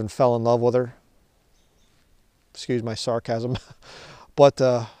 maybe even fell in love with her. Excuse my sarcasm. But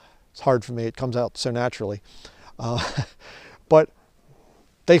it's hard for me. It comes out so naturally. But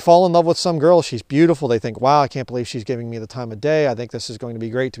they fall in love with some girl. She's beautiful. They think, wow, I can't believe she's giving me the time of day. I think this is going to be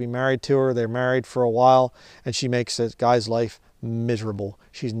great to be married to her. They're married for a while, and she makes this guy's life miserable.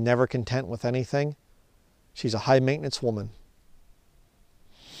 She's never content with anything. She's a high-maintenance woman.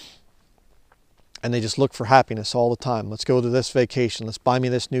 And they just look for happiness all the time. Let's go to this vacation. Let's buy me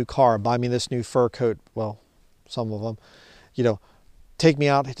this new car. Buy me this new fur coat. Well, some of them. You know, take me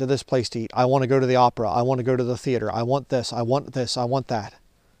out to this place to eat. I want to go to the opera. I want to go to the theater. I want this. I want this. I want that.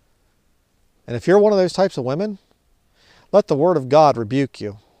 And if you're one of those types of women, let the Word of God rebuke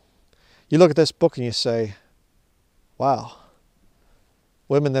you. You look at this book and you say, wow,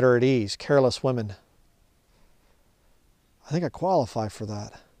 women that are at ease, careless women. I think I qualify for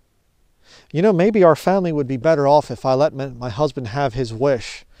that. You know, maybe our family would be better off if I let my husband have his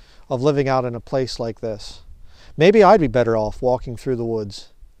wish of living out in a place like this. Maybe I'd be better off walking through the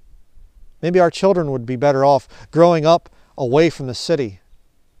woods. Maybe our children would be better off growing up away from the city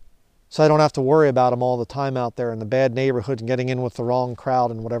so I don't have to worry about them all the time out there in the bad neighborhood and getting in with the wrong crowd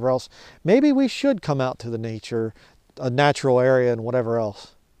and whatever else. Maybe we should come out to the nature, a natural area and whatever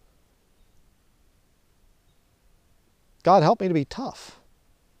else. God, help me to be tough.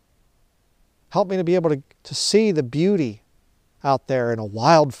 Help me to be able to see the beauty out there in a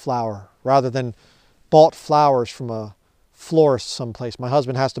wildflower rather than bought flowers from a florist someplace. My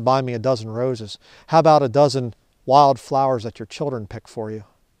husband has to buy me a dozen roses. How about a dozen wild flowers that your children pick for you?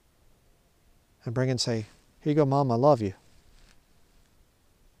 And bring and say, here you go, Mom, I love you.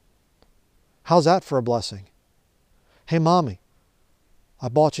 How's that for a blessing? Hey, Mommy, I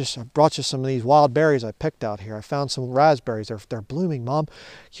brought you some of these wild berries I picked out here. I found some raspberries. They're blooming, Mom.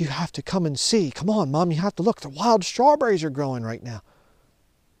 You have to come and see. Come on, Mom, you have to look. The wild strawberries are growing right now.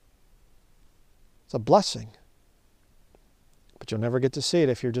 It's a blessing. But you'll never get to see it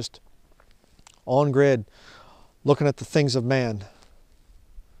if you're just on grid looking at the things of man.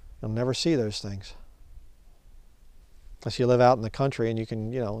 You'll never see those things. Unless you live out in the country and you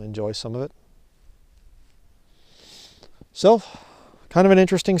can, enjoy some of it. So, kind of an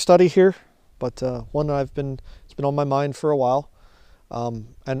interesting study here, but one that it's been on my mind for a while.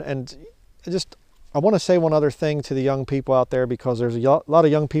 And I want to say one other thing to the young people out there, because there's a lot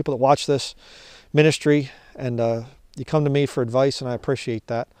of young people that watch this ministry, and you come to me for advice, and I appreciate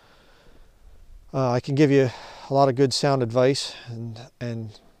that. I can give you a lot of good sound advice,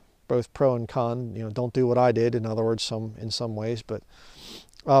 and both pro and con. Don't do what I did. In other words, in some ways, but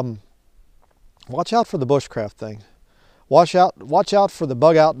watch out for the bushcraft thing. Watch out for the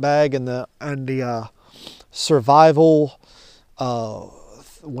bug out bag and the survival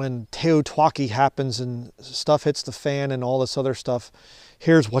when Teotwaki happens and stuff hits the fan and all this other stuff.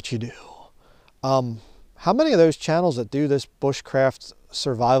 Here's what you do. How many of those channels that do this bushcraft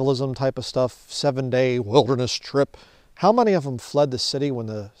survivalism type of stuff, 7-day wilderness trip, how many of them fled the city when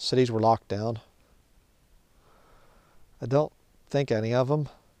the cities were locked down? I don't think any of them.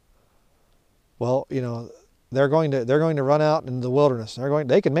 Well, they're going to run out in the wilderness.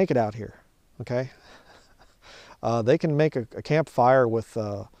 They can make it out here, okay? They can make a campfire with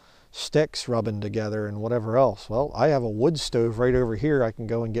sticks rubbing together and whatever else. Well, I have a wood stove right over here. I can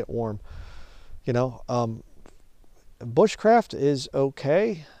go and get warm. Bushcraft is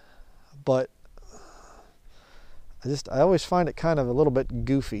okay, but I always find it kind of a little bit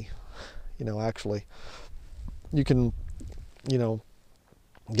goofy. Actually, you can,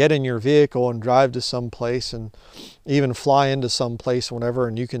 get in your vehicle and drive to some place and even fly into some place or whatever,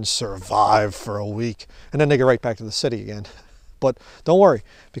 and you can survive for a week, and then they get right back to the city again. But don't worry,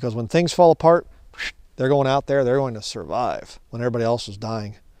 because when things fall apart, they're going out there, they're going to survive when everybody else is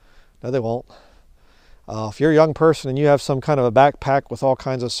dying. No, they won't. If you're a young person and you have some kind of a backpack with all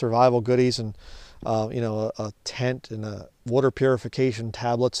kinds of survival goodies and a tent and a water purification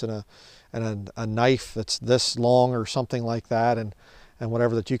tablets and a knife that's this long or something like that, and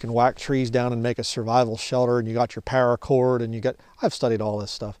whatever, that you can whack trees down and make a survival shelter, and you got your paracord, and I've studied all this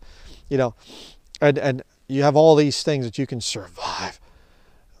stuff, and you have all these things that you can survive.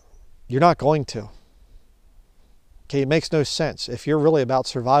 You're not going to. Okay, it makes no sense. If you're really about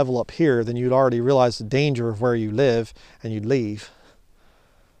survival up here, then you'd already realize the danger of where you live and you'd leave.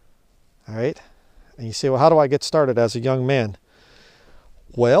 All right? And you say, well, how do I get started as a young man?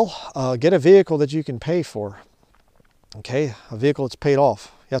 Well, get a vehicle that you can pay for. Okay, a vehicle that's paid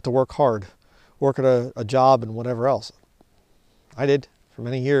off. You have to work hard, work at a job and whatever else. I did for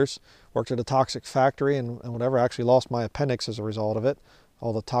many years. Worked at a toxic factory and whatever. I actually lost my appendix as a result of it.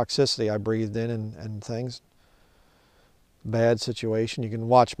 All the toxicity I breathed in and things. Bad situation. You can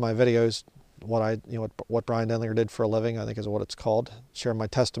watch my videos, what Brian Denlinger did for a living, I think is what it's called. Share my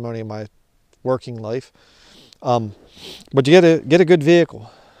testimony of my working life. But you get a good vehicle.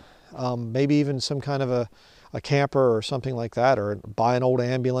 Maybe even some kind of a camper or something like that, or buy an old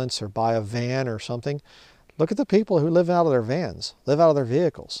ambulance or buy a van or something. Look at the people who live out of their vans, live out of their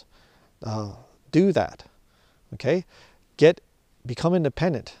vehicles. Do that. Okay? Become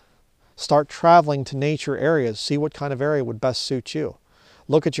independent. Start traveling to nature areas. See what kind of area would best suit you.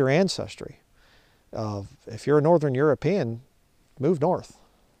 Look at your ancestry. If you're a Northern European, move north,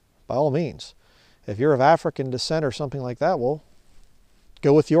 by all means. If you're of African descent or something like that, well,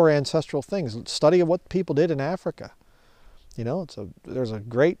 go with your ancestral things. Study what people did in Africa. There's a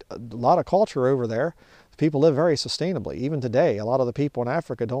lot of culture over there. People live very sustainably. Even today, a lot of the people in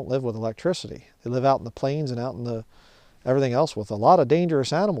Africa don't live with electricity. They live out in the plains and out in everything else with a lot of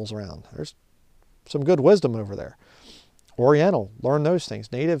dangerous animals around. There's some good wisdom over there. Oriental, learn those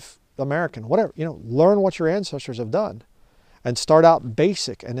things. Native American, whatever, learn what your ancestors have done and start out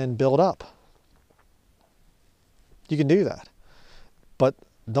basic and then build up. You can do that. But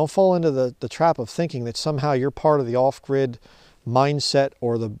don't fall into the trap of thinking that somehow you're part of the off-grid mindset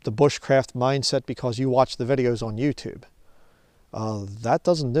or the bushcraft mindset because you watch the videos on YouTube. That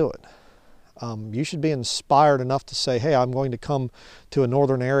doesn't do it. You should be inspired enough to say, hey, I'm going to come to a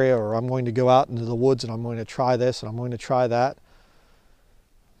northern area, or I'm going to go out into the woods and I'm going to try this and I'm going to try that.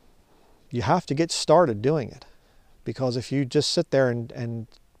 You have to get started doing it, because if you just sit there and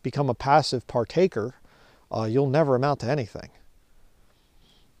become a passive partaker, you'll never amount to anything.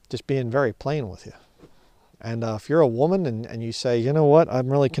 Just being very plain with you. And if you're a woman and you say, you know what, I'm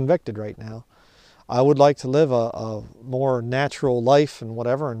really convicted right now. I would like to live a more natural life and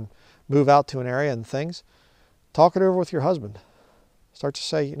whatever, and move out to an area and things. Talk it over with your husband. Start to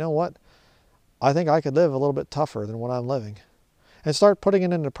say, you know what, I think I could live a little bit tougher than what I'm living. And start putting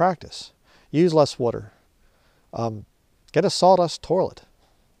it into practice. Use less water. Get a sawdust toilet.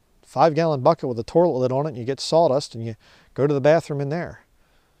 5-gallon bucket with a toilet lid on it, and you get sawdust and you go to the bathroom in there.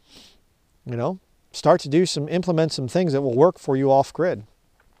 You know, start to implement some things that will work for you off grid.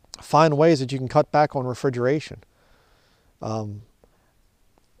 Find ways that you can cut back on refrigeration.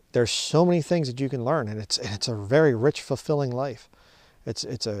 There's so many things that you can learn, and it's a very rich, fulfilling life. It's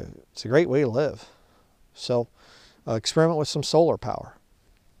a great way to live. So experiment with some solar power.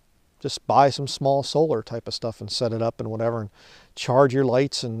 Just buy some small solar type of stuff and set it up and whatever, and charge your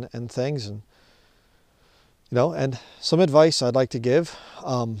lights and things. And you know, and some advice I'd like to give,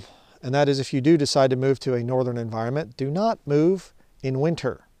 and that is, if you do decide to move to a northern environment, do not move in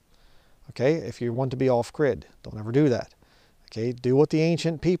winter. Okay, if you want to be off grid, don't ever do that. Okay, do what the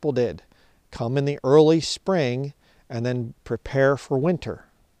ancient people did. Come in the early spring and then prepare for winter.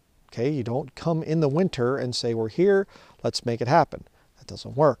 Okay, you don't come in the winter and say, we're here, let's make it happen. That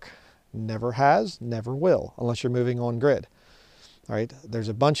doesn't work. Never has, never will, unless you're moving on grid. All right, there's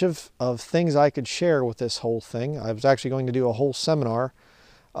a bunch of things I could share with this whole thing. I was actually going to do a whole seminar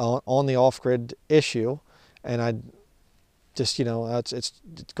on the off-grid issue, and I just, you know, it's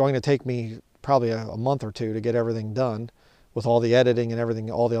going to take me probably a month or two to get everything done with all the editing and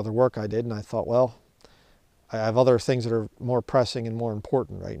everything, all the other work I did. And I thought, well, I have other things that are more pressing and more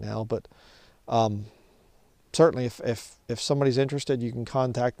important right now. But certainly if somebody's interested, you can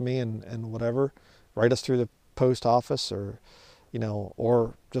contact me and whatever, write us through the post office, or, you know,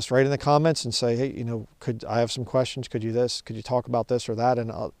 or just write in the comments and say, hey, you know, I have some questions, could you talk about this or that in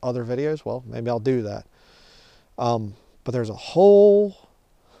other videos? Well, maybe I'll do that. But there's a whole,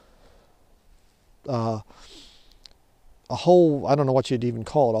 I don't know what you'd even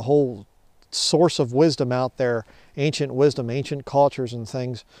call it, a whole source of wisdom out there, ancient wisdom, ancient cultures and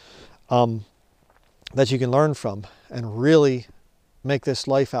things that you can learn from and really make this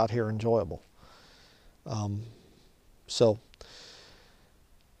life out here enjoyable. So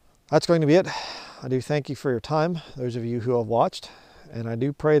that's going to be it. I do thank you for your time, those of you who have watched, and I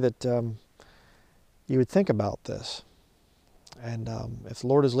do pray that you would think about this. And if the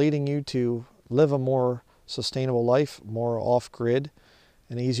Lord is leading you to live a more sustainable life, more off-grid,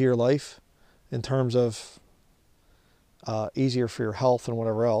 an easier life in terms of easier for your health and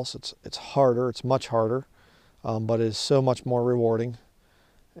whatever else. It's harder, it's much harder, but it is so much more rewarding.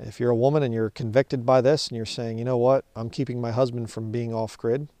 If you're a woman and you're convicted by this and you're saying, you know what, I'm keeping my husband from being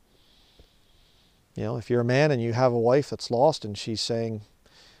off-grid. You know, if you're a man and you have a wife that's lost and she's saying,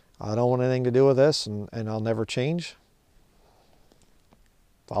 I don't want anything to do with this and I'll never change,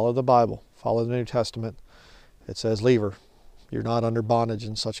 follow the Bible, follow the New Testament. It says leave her. You're not under bondage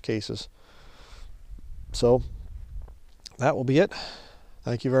in such cases. So that will be it.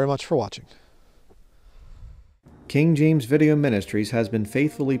 Thank you very much for watching. King James Video Ministries has been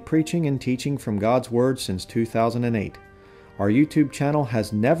faithfully preaching and teaching from God's Word since 2008. Our YouTube channel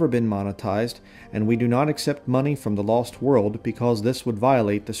has never been monetized, and we do not accept money from the lost world because this would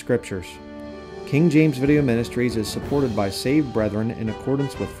violate the Scriptures. King James Video Ministries is supported by saved brethren in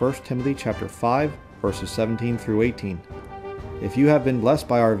accordance with 1 Timothy chapter 5, verses 17 through 18. If you have been blessed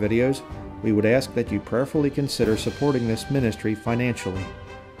by our videos, we would ask that you prayerfully consider supporting this ministry financially.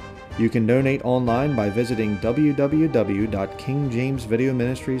 You can donate online by visiting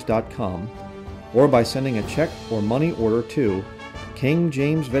www.kingjamesvideoministries.com or by sending a check or money order to King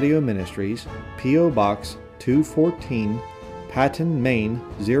James Video Ministries, P.O. Box 214, Patten, Maine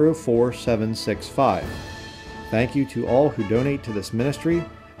 04765. Thank you to all who donate to this ministry,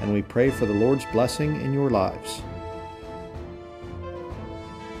 and we pray for the Lord's blessing in your lives.